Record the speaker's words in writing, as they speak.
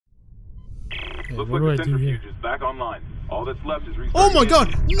Yeah, Looks what like do the I do here? centrifuge is back online. All that's left is restarting. Oh my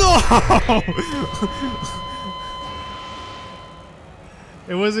god! No!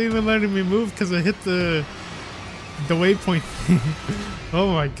 It wasn't even letting me move because I hit the waypoint thing.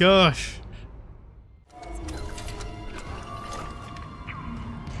 Oh my gosh.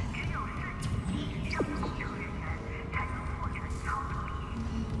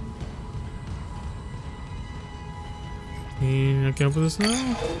 And I can open this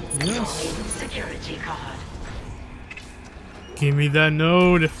now? Yes. Security card. Give me that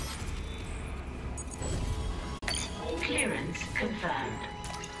node. Clearance confirmed.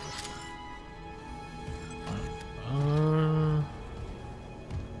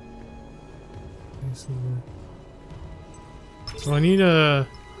 So I need a.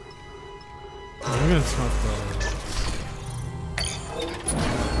 I'm gonna swap the.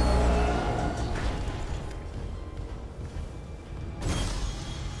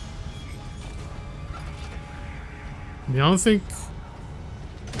 I don't think.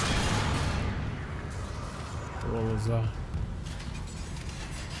 What was that?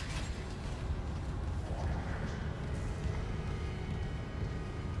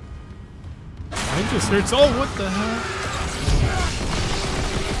 I just heard. Oh, what the hell?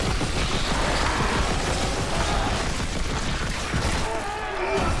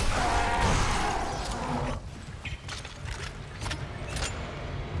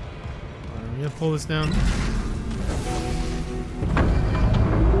 I'm gonna pull this down.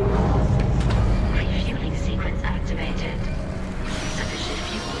 Refueling sequence activated. Sufficient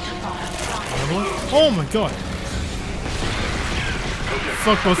fuel to fire. Oh my god!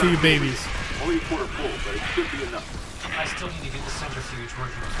 Fuck both of you babies. Only a quarter full, but it should be enough. I still need to get the centrifuge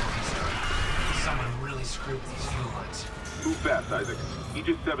working before we start. Someone really screwed with these fuel lines. Move fast, Isaac.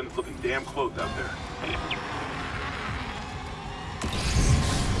 Aegis 7's looking damn close out there.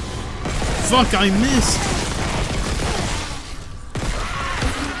 Fuck, I missed!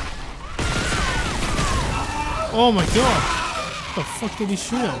 Oh my god! What the fuck did he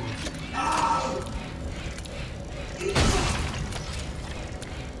shoot at me?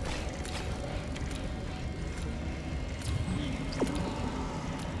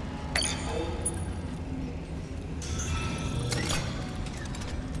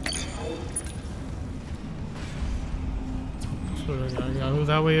 So I gotta go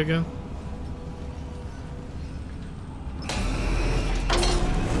that way again?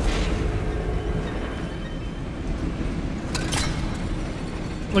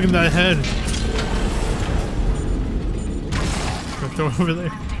 Look at that head. Gonna throw it over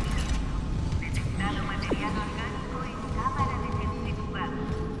there.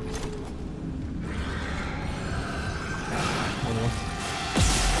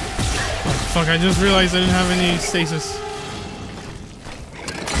 Oh, fuck, I just realized I didn't have any stasis.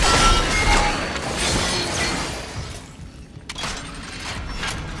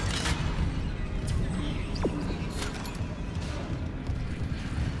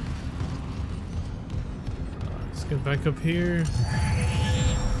 Get back up here.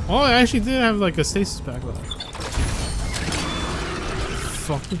 Oh, I actually did have like a stasis pack left.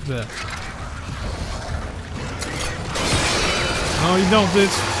 Fuck with that. Oh, you don't,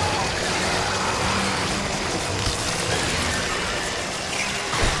 bitch.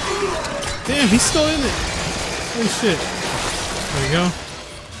 Damn, he's still in it. Holy shit. There we go.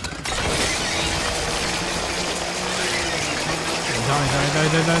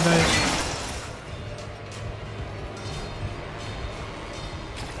 Die.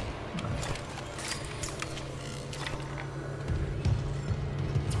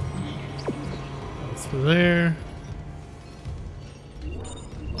 There.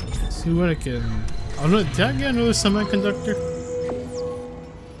 Let's see what I can. Oh no! Did I get another semiconductor?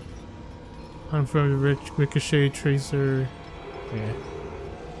 I'm from the ricochet tracer. Yeah.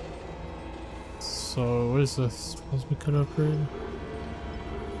 So what is this? Supposed to be cut up right?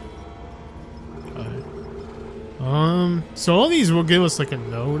 Okay. So all these will give us like a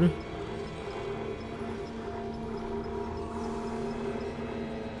node.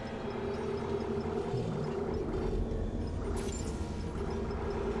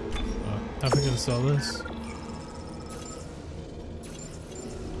 I'm gonna sell this.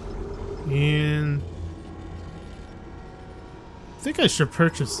 And I think I should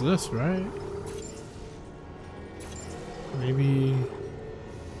purchase this, right? Maybe.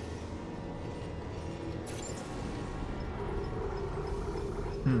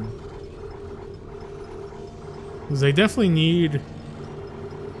 Because I definitely need.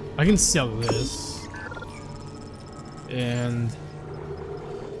 I can sell this. And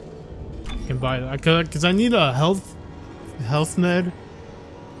can buy that because I need a health med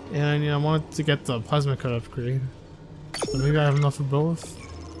And I wanted to get the plasma cut upgrade. So maybe I have enough for both.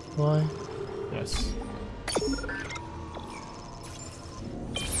 Why? Yes.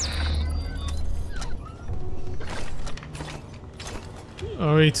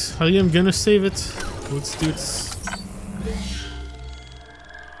 Alright, I am gonna save it. Let's do it.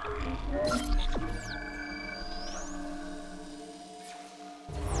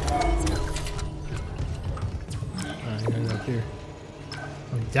 Alright, I gotta go up here.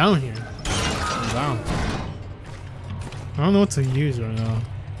 I'm down here. I'm down. I don't know what to use right now.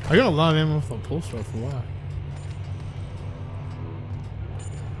 I got a lot of ammo for pulse rifle. Wow.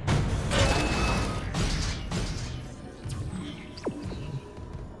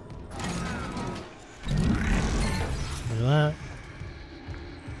 Look at that.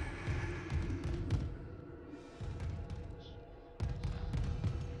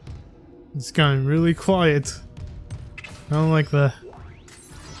 It's gotten really quiet. I don't like that.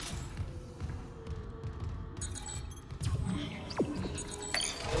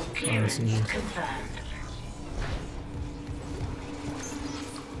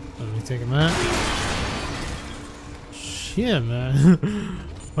 Let me take a map. Shit, man.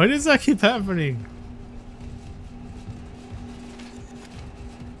 Why does that keep happening?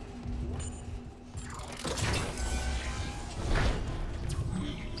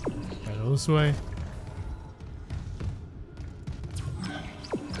 Right, this way.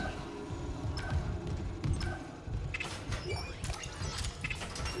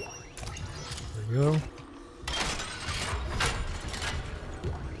 There we go.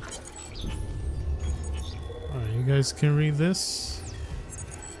 Alright, you guys can read this.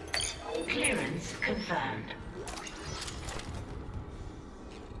 Clearance confirmed.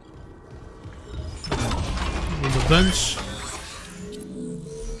 On the bench.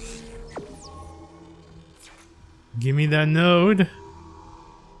 Give me that node.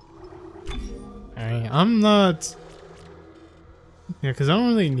 Alright, I'm not... Yeah, because I don't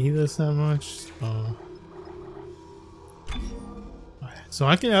really need this that much. So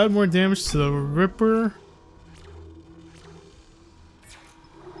I can add more damage to the Ripper.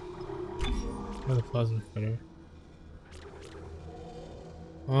 Or the plasma cutter.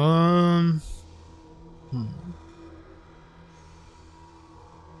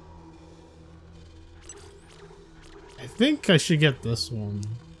 I think I should get this one.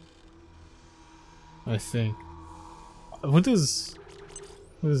 I think. What does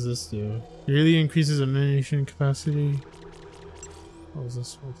this do? Really increases ammunition capacity. What was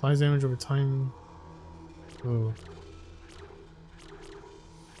this? Applies damage over time. Oh.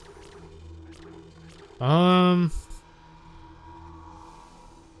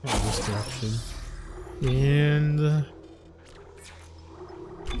 This direction. And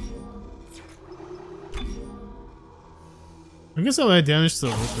I guess I'll add damage to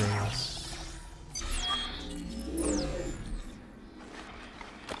the Ripper.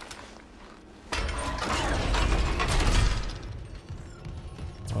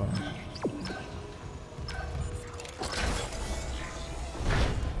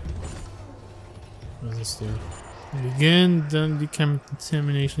 What does this do? Begin the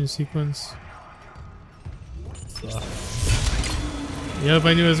decontamination sequence. Yep,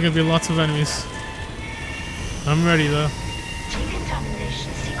 I knew there was gonna be lots of enemies. I'm ready though.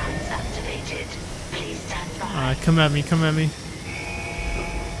 Decontamination sequence activated. Please stand by. Alright, come at me, come at me.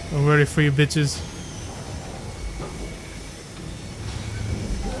 I'm ready for you bitches.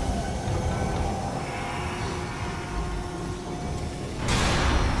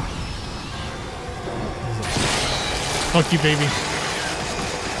 Fuck you, baby.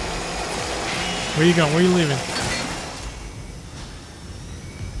 Where you going? Where you leaving?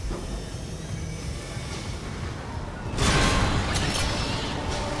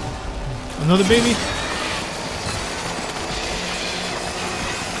 Another baby?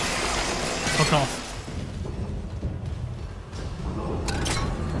 Fuck off.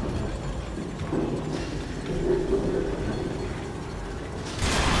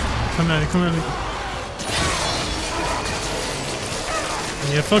 Come at me, come at me.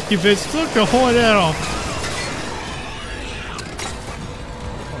 Yeah, fuck you, bitch. Look the whole head off.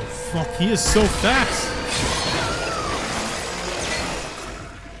 Oh, fuck. He is so fast.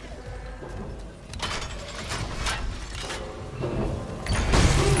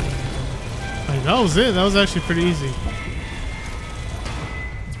 Like, that was it. That was actually pretty easy.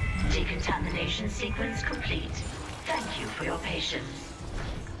 Decontamination sequence complete. Thank you for your patience.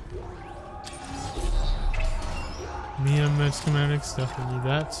 Me and med schematics, definitely need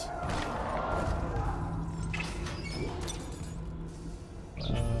that.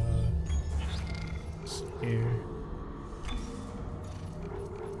 Here.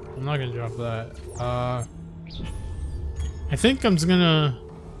 I'm not gonna drop that. I think I'm just gonna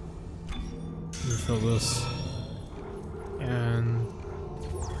refill this. And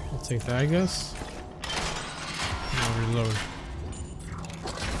I'll take that, I guess. And I'll reload.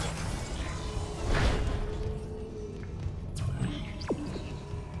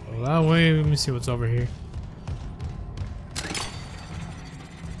 Well, that way, let me see what's over here.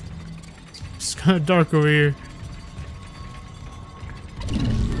 It's kind of dark over here.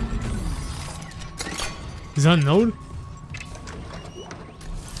 Is that a node?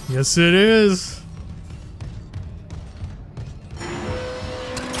 Yes, it is.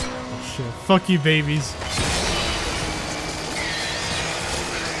 Oh, shit. Fuck you, babies.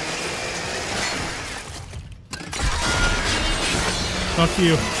 Fuck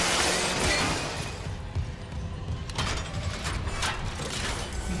you.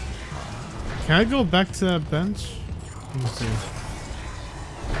 Can I go back to that bench? Let me see.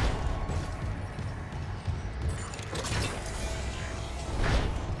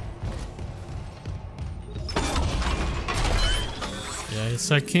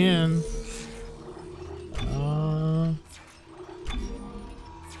 Yes, I can.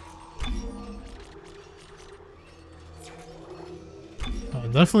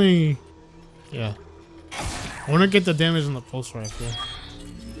 Definitely, yeah. I want to get the damage on the pulse rifle.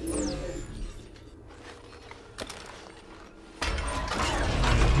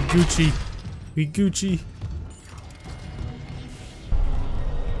 Be Gucci. Be Gucci.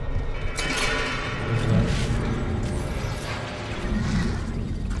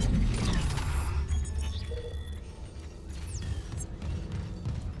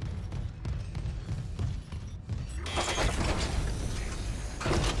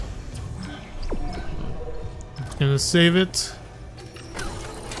 Gonna save it.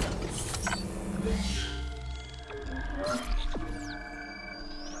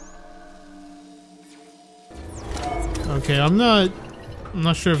 Okay, I'm not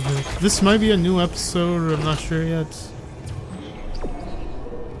sure if this might be a new episode, I'm not sure yet.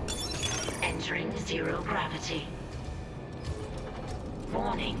 Entering zero gravity.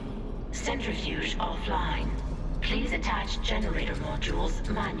 Warning. Centrifuge offline. Please attach generator modules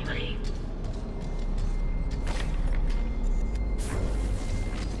manually.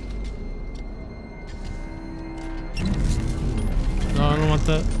 No, I don't want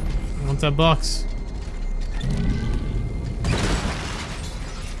that. I want that box.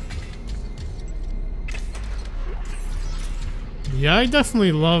 Yeah, I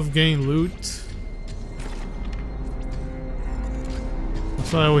definitely love getting loot.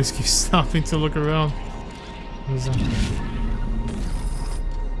 That's why I always keep stopping to look around. What is that?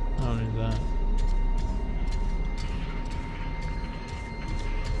 I don't need that.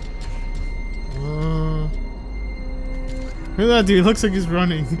 Look at that dude, looks like he's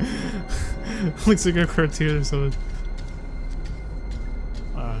running. Looks like a cartoon or something.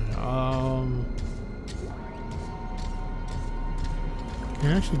 Alright,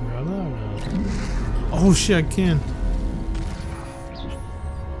 can I actually grab that or no? Oh shit, I can.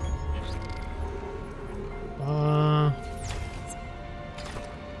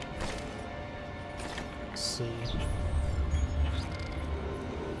 Let's see.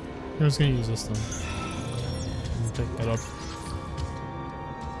 I'm just gonna use this thing. Pick that up.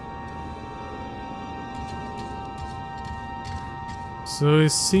 So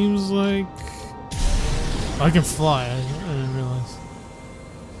it seems like I can fly. I didn't realize.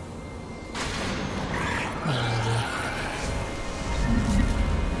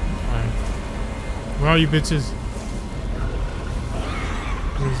 Alright. Where are you bitches?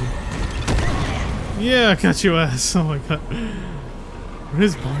 Where is he? Yeah, I got your ass. Oh my god.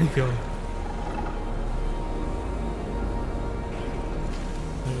 Where's his body going?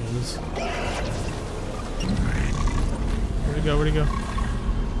 Where'd he go? Where'd he go?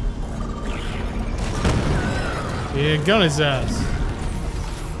 Yeah, got his ass.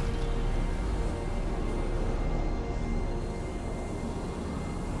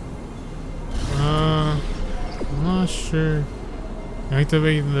 I'm not sure.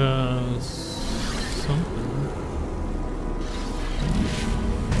 Activate the something.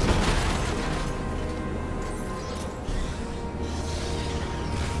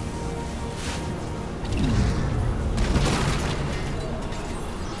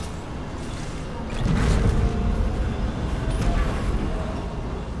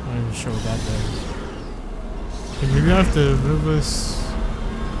 Sure what that does. Okay, maybe I have to move this.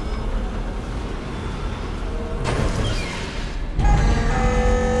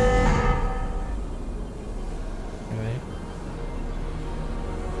 Okay.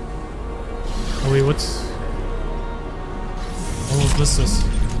 Oh wait, what's... Oh, what's this?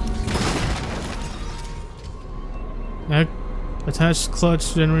 Attach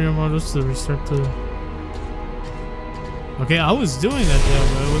clutch generator modules to restart the... Okay, I was doing that there,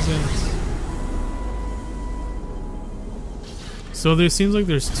 but it wasn't... So there seems like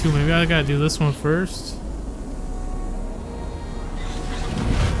there's two. Maybe I gotta do this one first.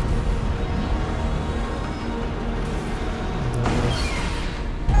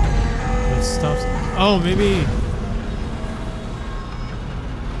 It stops. Oh, maybe...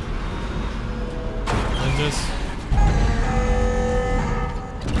 I just...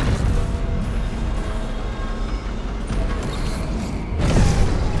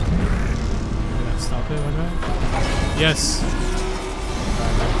 Stop it like that? Yes.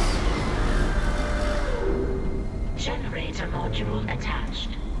 Generator module attached.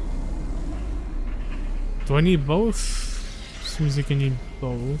 Do I need both? Seems like I need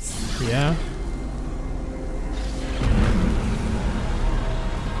both. Yeah.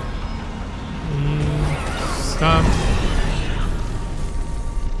 Stop.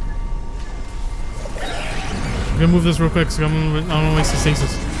 I'm gonna move this real quick so I don't want to waste the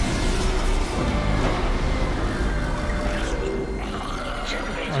stasis.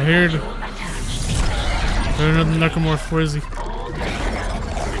 I heard another Necromorph. Where is he?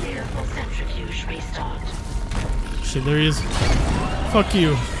 Shit, there he is. Fuck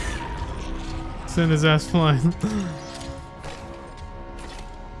you. Send his ass flying.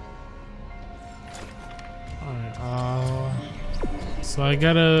 Alright, so I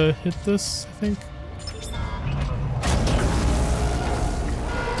gotta hit this, I think.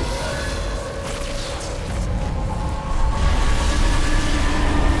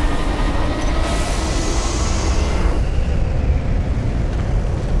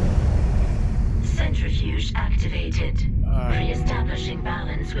 Re-establishing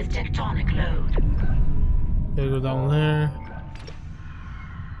balance with tectonic load. Gotta go down there.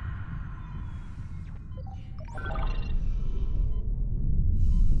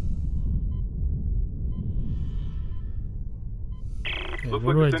 Okay, Looks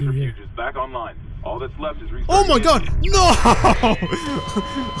what like do the I do centrifuge here? is back online. All that's left is restarting. Oh my god! No!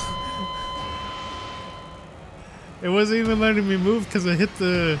 It wasn't even letting me move because I hit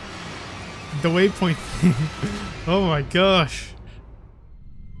the waypoint thing. Oh my gosh.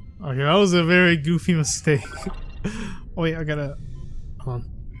 Okay, that was a very goofy mistake. Oh wait, I gotta... Hold on.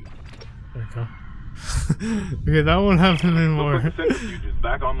 There we go. Okay, that won't happen anymore. Looks like the centrifuge is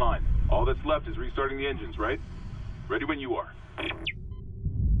back online. All that's left is restarting the engines, right? Ready when you are.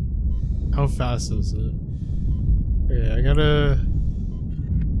 How fast is it? Okay, I gotta...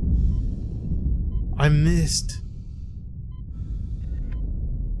 I missed.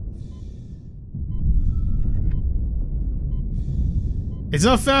 It's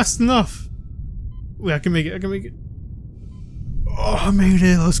not fast enough. Wait, I can make it. I can make it. Oh, I made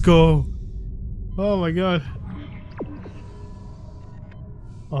it. Let's go. Oh my god.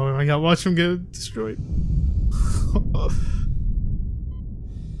 Oh my god. Watch him get destroyed.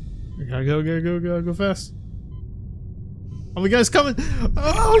 I gotta go fast. Oh, the guy's coming.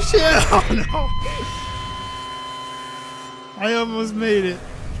 Oh shit. Oh no. I almost made it.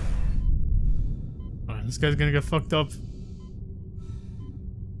 Alright, this guy's gonna get fucked up.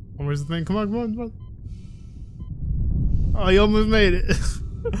 Where's the thing? Come on, come on, come on. Oh, you almost made it.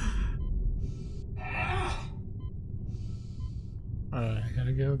 Alright, I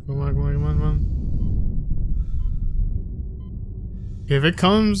gotta go. Come on, come on, come on, come on. If it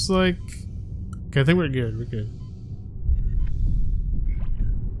comes, like... Okay, I think we're good. We're good.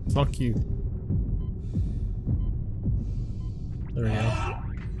 Fuck you. There we go.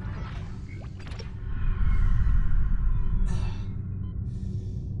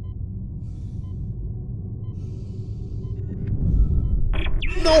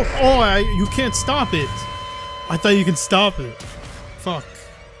 No! Oh, you can't stop it! I thought you can stop it. Fuck.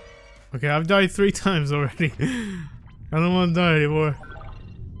 Okay, I've died 3 times already. I don't want to die anymore.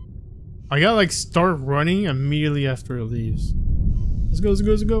 I gotta like start running immediately after it leaves. Let's go, let's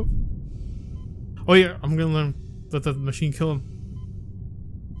go, let's go. Oh yeah, I'm gonna let the machine kill him.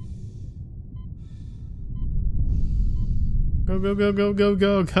 Go, go, go, go, go,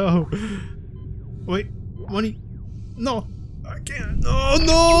 go, go. Wait, money. No. I can't. Oh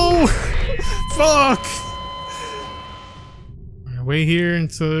no! Fuck! Right, wait here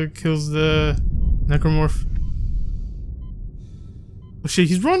until it kills the Necromorph. Oh shit,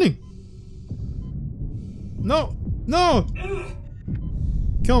 he's running! No! No!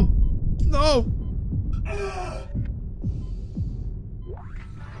 Kill him! No!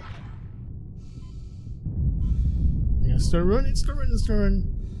 Yeah, start running, start running, start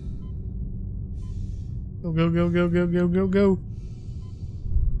running. Go, go, go, go, go, go, go, go.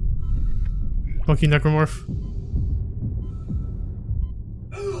 Fuck you, Necromorph.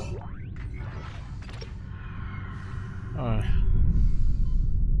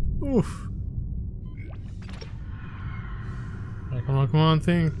 Oof. Right, come on,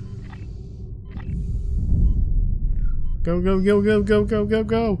 thing. Go.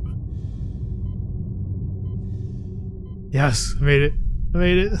 Yes, I made it.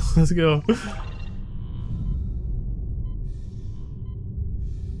 Let's go.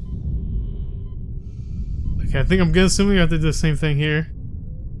 Okay, I think I'm assuming I have to do the same thing here.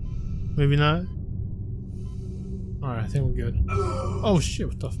 Maybe not. Alright, I think we're good. Oh shit,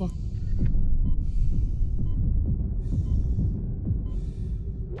 what the fuck?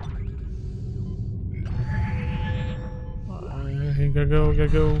 Alright, gotta go.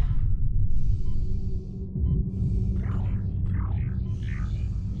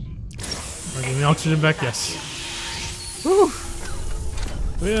 Alright, give me oxygen back, yes. Whew!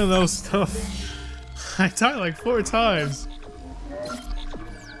 Man, that was tough. I died like 4 times.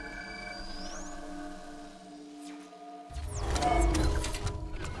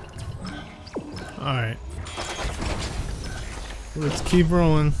 Alright. Let's keep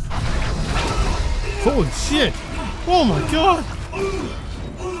rolling. Holy shit! Oh my god!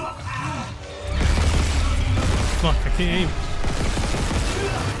 Fuck, I can't aim.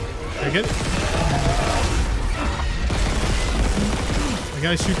 Did I get it? I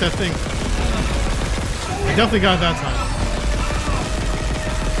gotta shoot that thing. I definitely got it that time.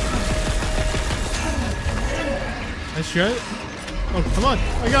 I shot it? Oh, come on!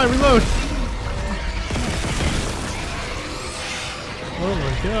 I gotta reload! Oh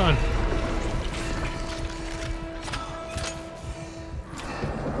my god.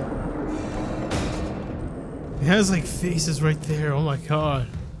 It has like faces right there. Oh my god.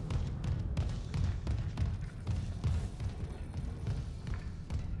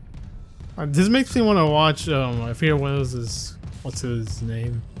 This makes me want to watch, I forget what was his, what's his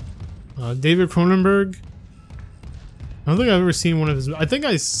name? David Cronenberg. I don't think I've ever seen one of his, I think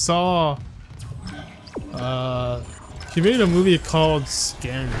I saw, he made a movie called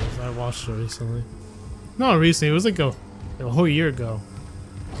Scanners. I watched it recently. Not recently, it was like a whole year ago.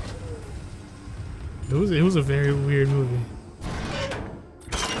 It was a very weird movie.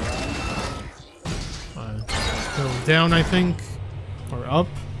 Go down, I think, or up.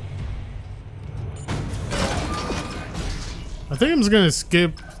 I think I'm just gonna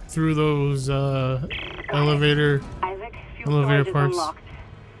skip through those elevator parts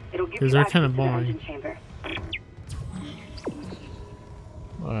because they're kind of boring.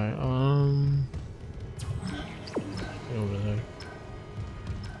 Alright, get over there.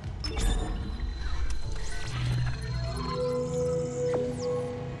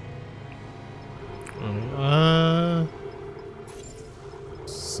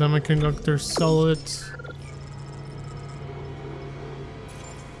 Semiconductor solid.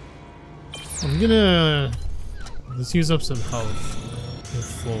 I'm gonna let's use up some health. We're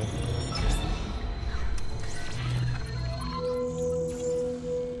full.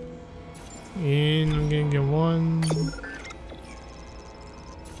 And I'm gonna get 1.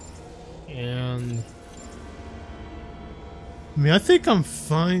 And I mean, I think I'm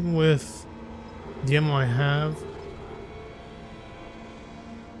fine with the ammo I have.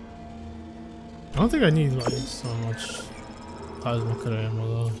 I don't think I need like so much plasma cutter ammo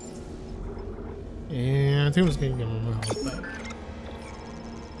though. And I think I'm just gonna get my health back.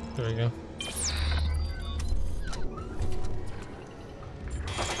 There we go.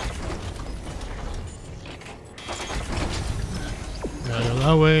 Gotta go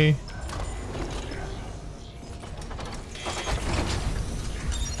that way.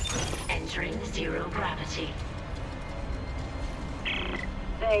 Entering zero gravity.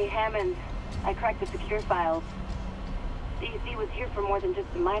 Say, Hammond, I cracked the secure files. DEC was here for more than just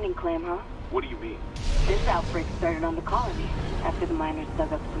a mining claim, huh? What do you mean? This outbreak started on the colony after the miners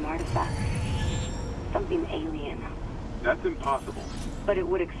dug up some artifacts. Something alien. That's impossible. But it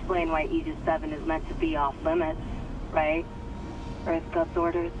would explain why Aegis 7 is meant to be off limits, right? Earth God's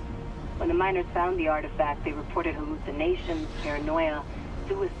orders. When the miners found the artifact, they reported hallucinations, paranoia,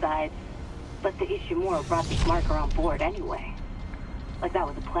 suicides. But the Ishimura brought this marker on board anyway. Like that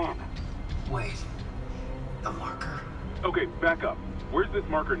was a plan. Wait. The marker? Okay, back up. Where's this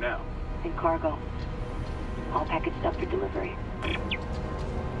marker now? In cargo. All packaged up for delivery.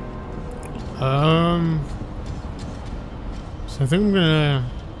 So I think I'm gonna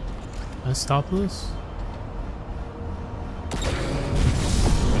stop this.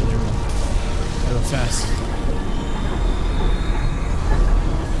 Go fast.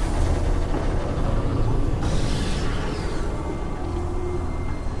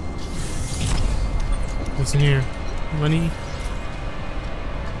 What's in here? Money.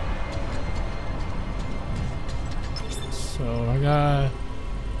 So I got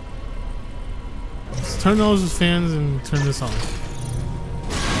turn those fans and turn this on.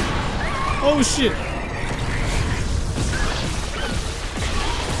 Oh shit!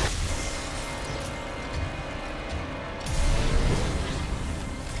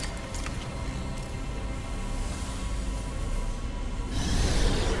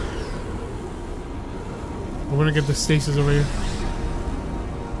 We're gonna get the stasis over here.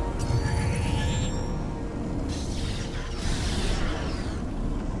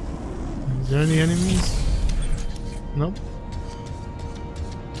 Is there any enemies? Nope.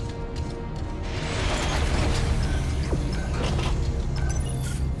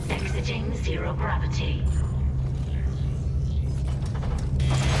 Exiting zero gravity.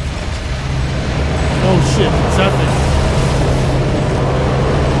 Oh shit, what's happening?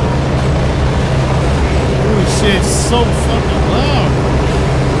 Holy shit, it's so fucking loud.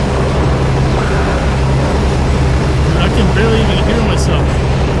 I can barely even hear myself.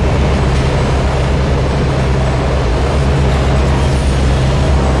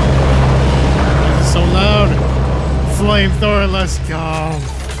 So loud. Flamethrower, let's go.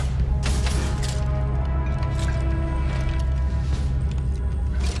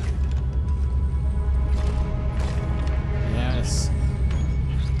 Yes.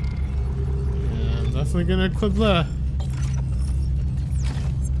 Yeah, I'm definitely gonna equip that.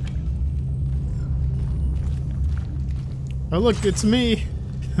 Oh look, it's me.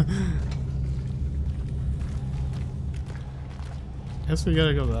 Guess we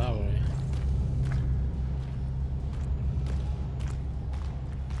gotta go that way.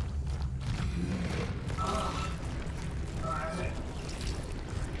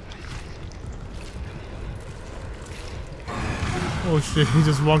 Oh shit, he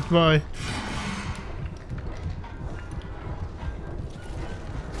just walked by.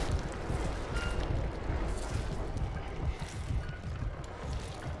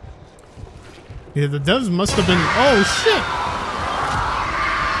 Yeah, the devs must have been. Oh shit!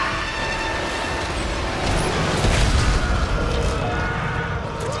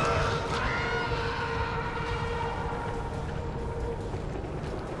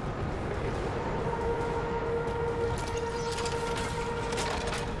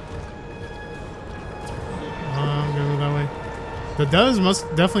 The devs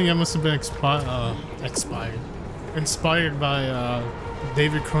must have been inspired by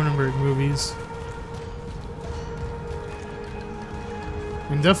David Cronenberg movies,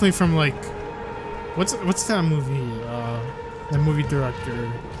 and definitely from like what's that movie? That movie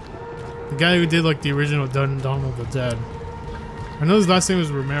director, the guy who did like the original Dawn of the Dead. I know his last name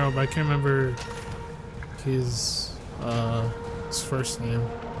was Romero, but I can't remember his first name.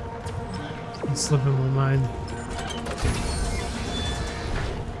 It's slipping my mind.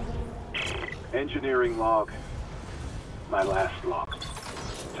 Engineering log. My last log.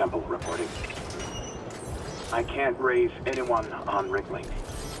 Temple reporting. I can't raise anyone on Riglink.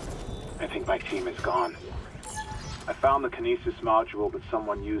 I think my team is gone. I found the kinesis module that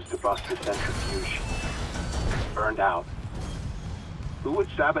someone used to bust the centrifuge. Burned out. Who would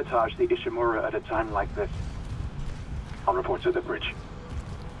sabotage the Ishimura at a time like this? I'll report to the bridge,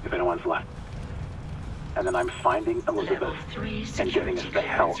 if anyone's left. And then I'm finding Elizabeth and getting us the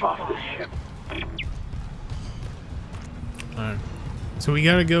hell off this ship. Alright. So we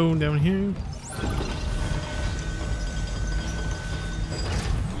gotta go down here.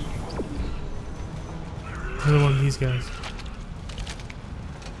 Another one of these guys.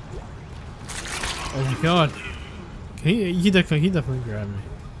 Oh my god. He definitely grabbed me.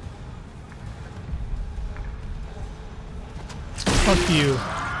 Fuck you.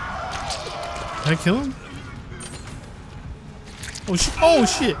 Did I kill him? Oh shit! Oh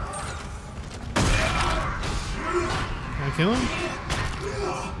shit! Can I kill him?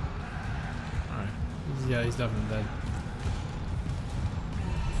 Alright. Yeah, he's definitely dead.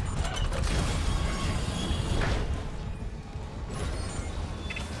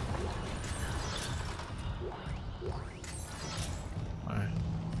 Alright.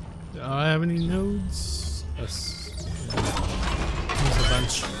 Do I have any nodes? Yes. There's a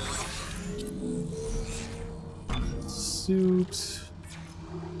bunch. Suit.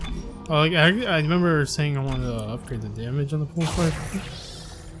 Oh, like, I remember saying I wanted to upgrade the damage on the pulsar.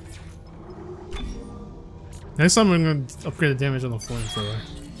 Next time I'm gonna upgrade the damage on the flamethrower.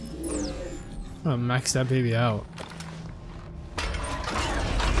 I'm gonna max that baby out.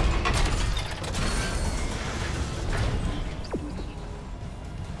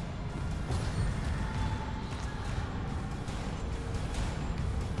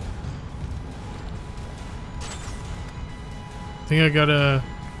 I think I gotta.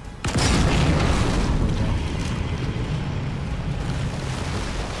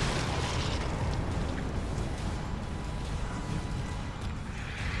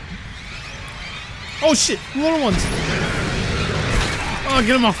 Oh shit, little ones. Oh,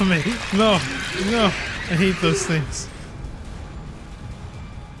 get them off of me. No, no. I hate those things.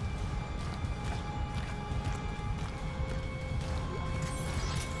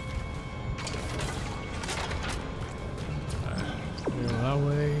 Alright, go that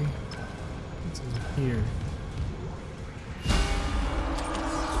way. What's in here?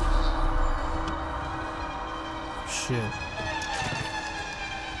 Shit.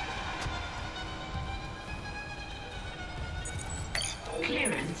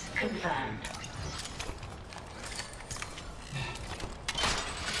 Clearance confirmed.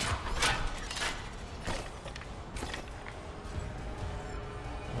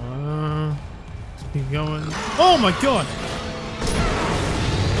 Let's keep going. Oh my god!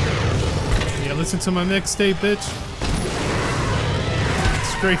 Yeah, listen to my mixtape, bitch.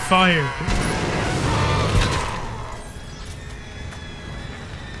 Straight fire.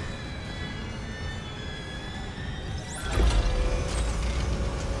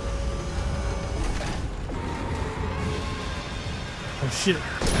 Shit.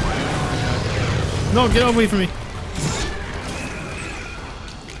 No, get away from me.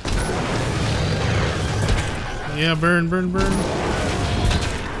 Yeah, burn, burn, burn.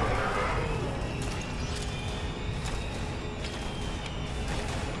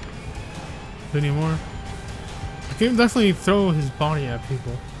 Any more? I can definitely throw his body at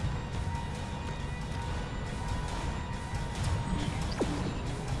people.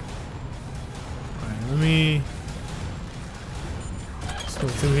 Alright, let me go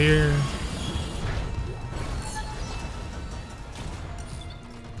through here.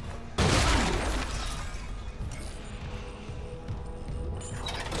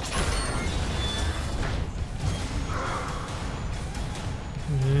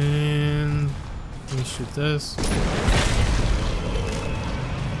 And let me shoot this. Go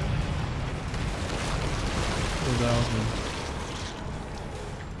down.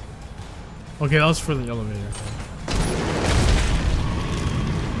 Okay, that was for the elevator.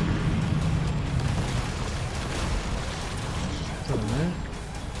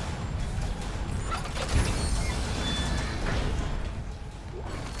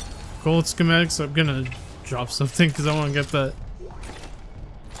 Gold schematics, I'm gonna drop something because I want to get that.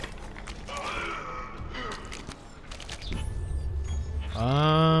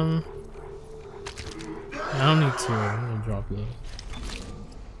 I don't need to. I'm gonna drop that.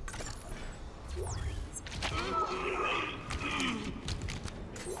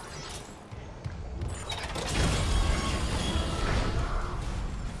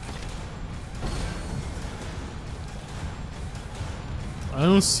 I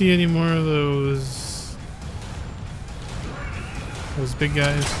don't see any more of those big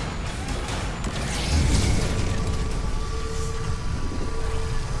guys.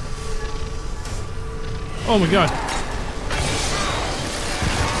 Oh my god.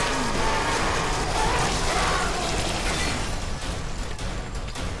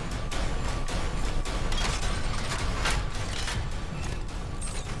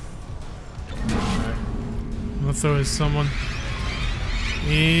 I'm gonna throw at someone.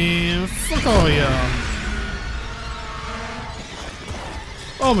 And fuck all y'all.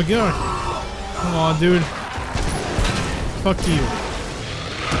 Oh my god. Come on, dude. Fuck you.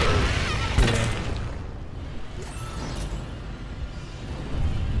 Yeah.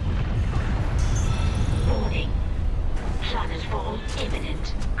 Warning. Planetfall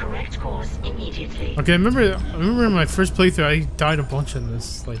imminent. Correct course immediately. Okay, I remember in my first playthrough I died a bunch in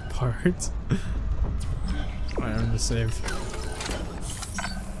this like part. Alright, I'm gonna save.